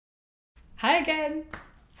Hi again.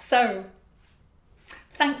 So,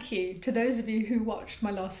 thank you to those of you who watched my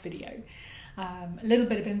last video. A little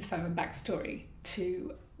bit of info and backstory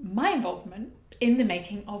to my involvement in the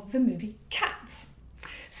making of the movie Cats.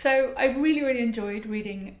 So I really enjoyed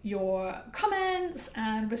reading your comments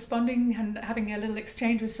and responding and having a little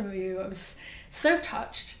exchange with some of you. I was so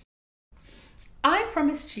touched. I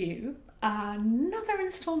promised you another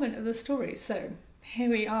installment of the story, so here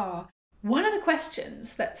we are. One of the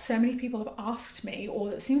questions that so many people have asked me,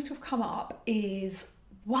 or that seems to have come up, is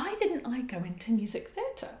why didn't I go into music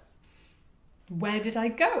theatre? Where did I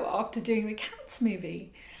go after doing the Cats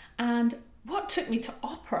movie? And what took me to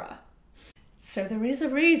opera? So there is a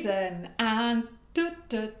reason, and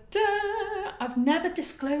I've never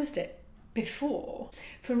disclosed it before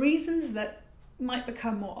for reasons that might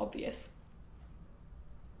become more obvious.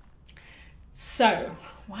 So,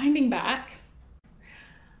 winding back,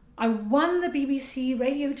 I won the BBC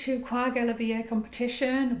Radio 2 Choir Girl of the Year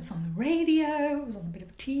competition. I was on the radio, I was on a bit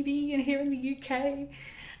of TV here in the UK.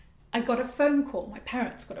 I got a phone call, my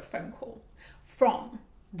parents got a phone call from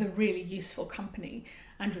the really useful company,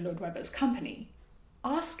 Andrew Lloyd Webber's company,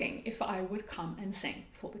 asking if I would come and sing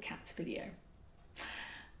for the Cats video,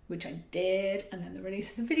 which I did, and then the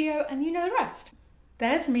release of the video, and you know the rest.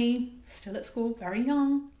 There's me, still at school, very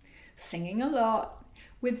young, singing a lot,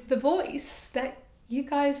 with the voice that you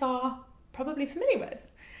guys are probably familiar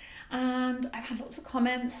with. And I've had lots of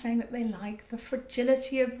comments saying that they like the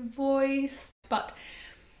fragility of the voice, but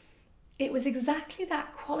it was exactly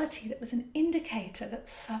that quality that was an indicator that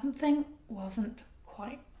something wasn't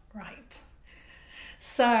quite right.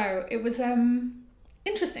 So it was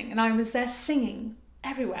interesting, and I was there singing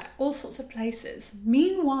everywhere, all sorts of places.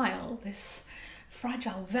 Meanwhile, this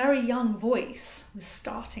fragile, very young voice was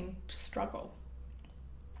starting to struggle.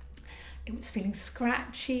 It was feeling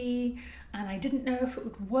scratchy, and I didn't know if it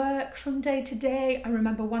would work from day to day. I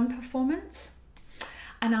remember one performance,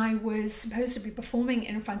 and I was supposed to be performing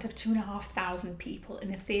in front of 2,500 people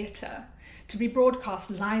in a theatre to be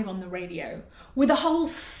broadcast live on the radio with a whole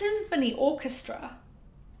symphony orchestra.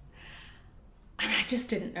 And I just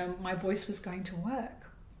didn't know my voice was going to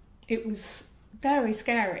work. It was very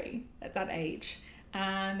scary at that age,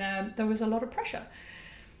 and there was a lot of pressure.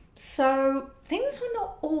 So things were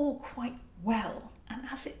not all quite well, and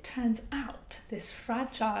as it turns out, this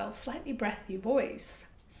fragile, slightly breathy voice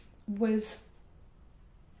was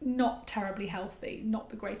not terribly healthy, not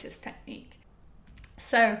the greatest technique.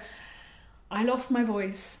 So I lost my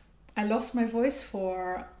voice. I lost my voice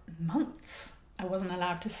for months. I wasn't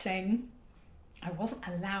allowed to sing. I wasn't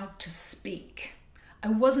allowed to speak. I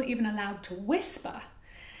wasn't even allowed to whisper.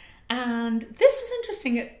 And this was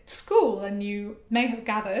interesting at school, and you may have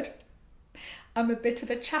gathered, I'm a bit of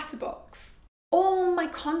a chatterbox. All my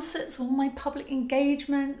concerts, all my public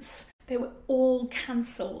engagements, they were all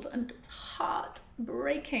cancelled, and it was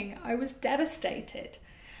heartbreaking. I was devastated.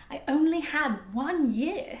 I only had 1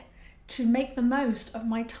 year to make the most of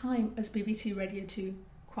my time as BBC Radio 2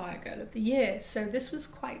 Choir Girl of the Year, so this was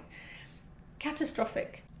quite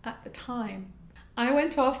catastrophic at the time. I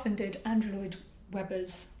went off and did Andrew Lloyd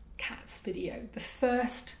Webber's Cats video, the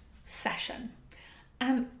first session,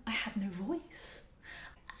 and I had no voice.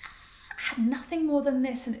 I had nothing more than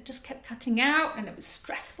this, and it just kept cutting out, and it was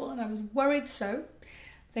stressful, and I was worried, so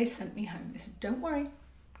they sent me home. They said, don't worry,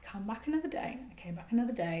 come back another day. I came back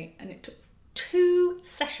another day, and it took 2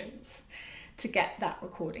 sessions to get that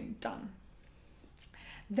recording done.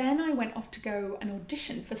 Then I went off to go and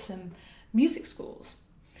audition for some music schools,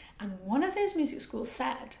 and one of those music schools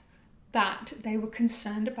said that they were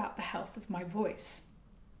concerned about the health of my voice.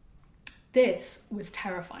 This was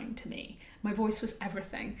terrifying to me. My voice was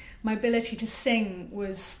everything. My ability to sing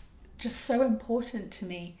was just so important to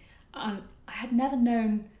me. And I had never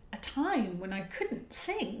known a time when I couldn't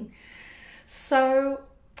sing. So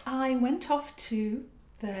I went off to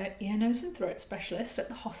the ear, nose and throat specialist at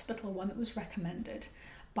the hospital, one that was recommended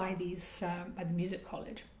by by the music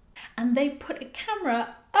college. And they put a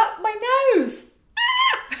camera up my nose.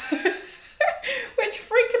 Which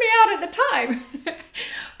freaked me out at the time.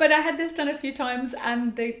 But I had this done a few times,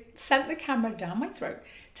 and they sent the camera down my throat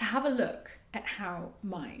to have a look at how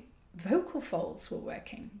my vocal folds were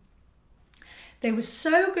working. They were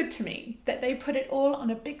so good to me that they put it all on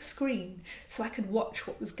a big screen so I could watch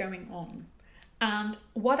what was going on. And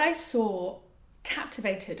what I saw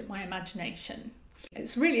captivated my imagination.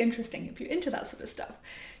 It's really interesting if you're into that sort of stuff.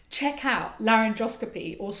 Check out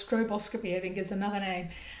laryngoscopy, or stroboscopy, I think is another name,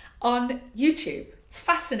 on YouTube. It's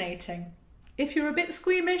fascinating. If you're a bit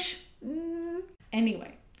squeamish,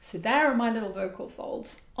 anyway. So there are my little vocal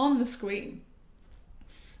folds on the screen.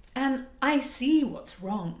 And I see what's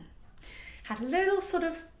wrong. had little sort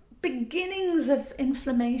of beginnings of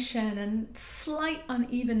inflammation and slight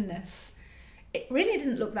unevenness. It really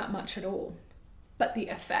didn't look that much at all, but the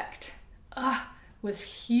effect was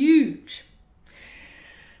huge.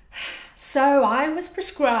 So I was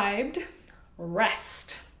prescribed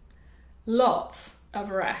rest, lots of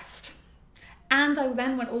rest. And I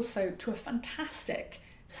then went also to a fantastic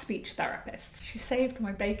speech therapist. She saved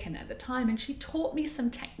my bacon at the time, and she taught me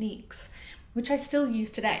some techniques, which I still use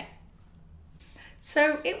today.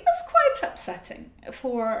 So it was quite upsetting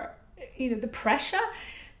for, the pressure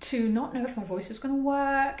to not know if my voice was going to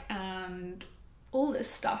work and all this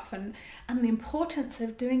stuff, and the importance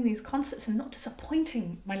of doing these concerts and not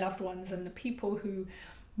disappointing my loved ones and the people who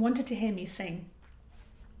wanted to hear me sing.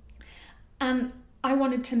 And I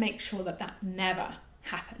wanted to make sure that that never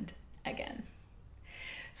happened again.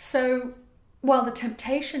 So while the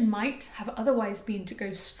temptation might have otherwise been to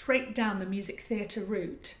go straight down the music theatre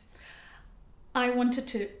route, I wanted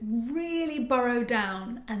to really burrow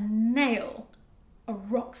down and nail a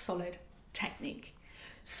rock solid technique.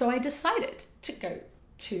 So I decided to go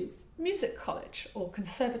to music college or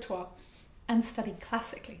conservatoire and study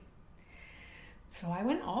classically. So I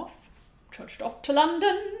went off, trudged off to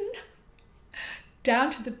London, down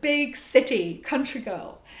to the big city, country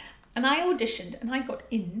girl. And I auditioned and I got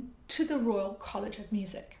into the Royal College of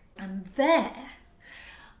Music. And there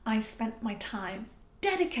I spent my time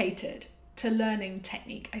dedicated to learning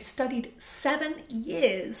technique. I studied 7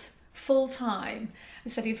 years full time. I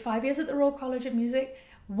studied 5 years at the Royal College of Music,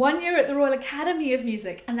 1 year at the Royal Academy of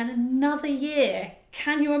Music, and then another year,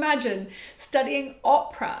 can you imagine, studying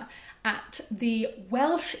opera at the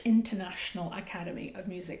Welsh International Academy of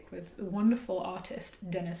Music with the wonderful artist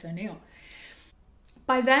Dennis O'Neill.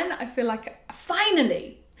 By then, I feel like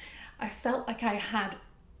I felt like I had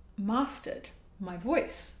mastered my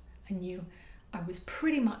voice. I knew I was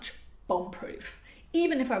pretty much bomb-proof.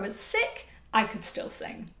 Even if I was sick, I could still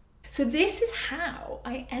sing. So this is how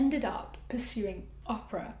I ended up pursuing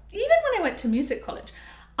opera. Even when I went to music college,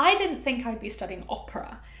 I didn't think I'd be studying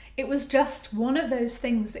opera. It was just one of those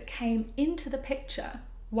things that came into the picture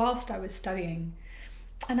whilst I was studying,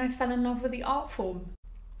 and I fell in love with the art form.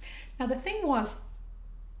 Now the thing was,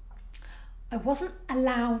 I wasn't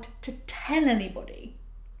allowed to tell anybody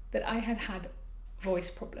that I had had voice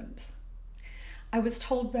problems. I was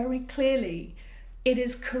told very clearly, it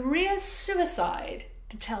is career suicide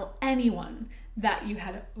to tell anyone that you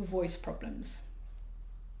had voice problems.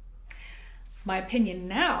 My opinion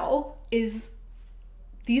now is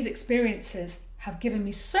these experiences have given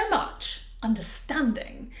me so much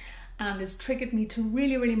understanding and has triggered me to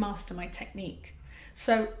really, really master my technique.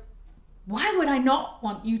 So why would I not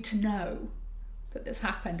want you to know that this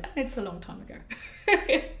happened? And it's a long time ago.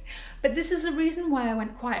 But this is the reason why I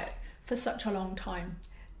went quiet for such a long time,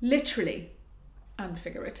 literally and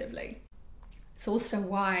figuratively. It's also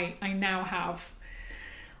why I now have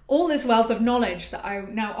all this wealth of knowledge that I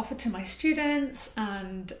now offer to my students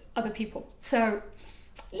and other people. So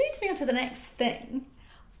it leads me on to the next thing.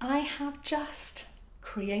 I have just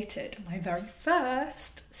created my very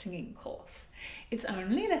first singing course. It's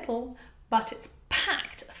only little, but it's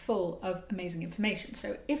packed full of amazing information.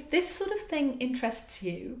 So if this sort of thing interests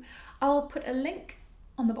you, I'll put a link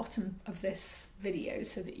on the bottom of this video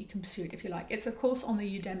so that you can pursue it if you like. It's a course on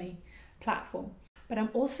the Udemy platform, but I'm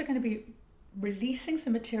also going to be releasing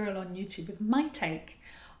some material on YouTube with my take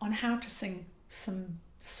on how to sing some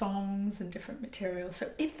songs and different material.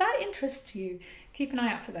 So if that interests you, keep an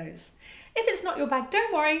eye out for those. If it's not your bag,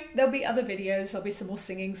 don't worry, there'll be other videos, there'll be some more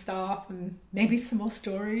singing stuff and maybe some more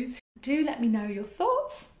stories. Do let me know your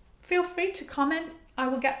thoughts. Feel free to comment. I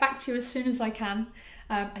will get back to you as soon as I can.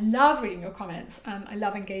 I love reading your comments and I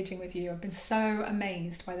love engaging with you. I've been so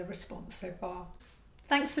amazed by the response so far.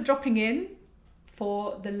 Thanks for dropping in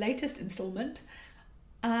for the latest installment,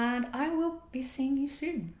 and I will be seeing you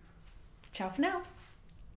soon. Ciao for now.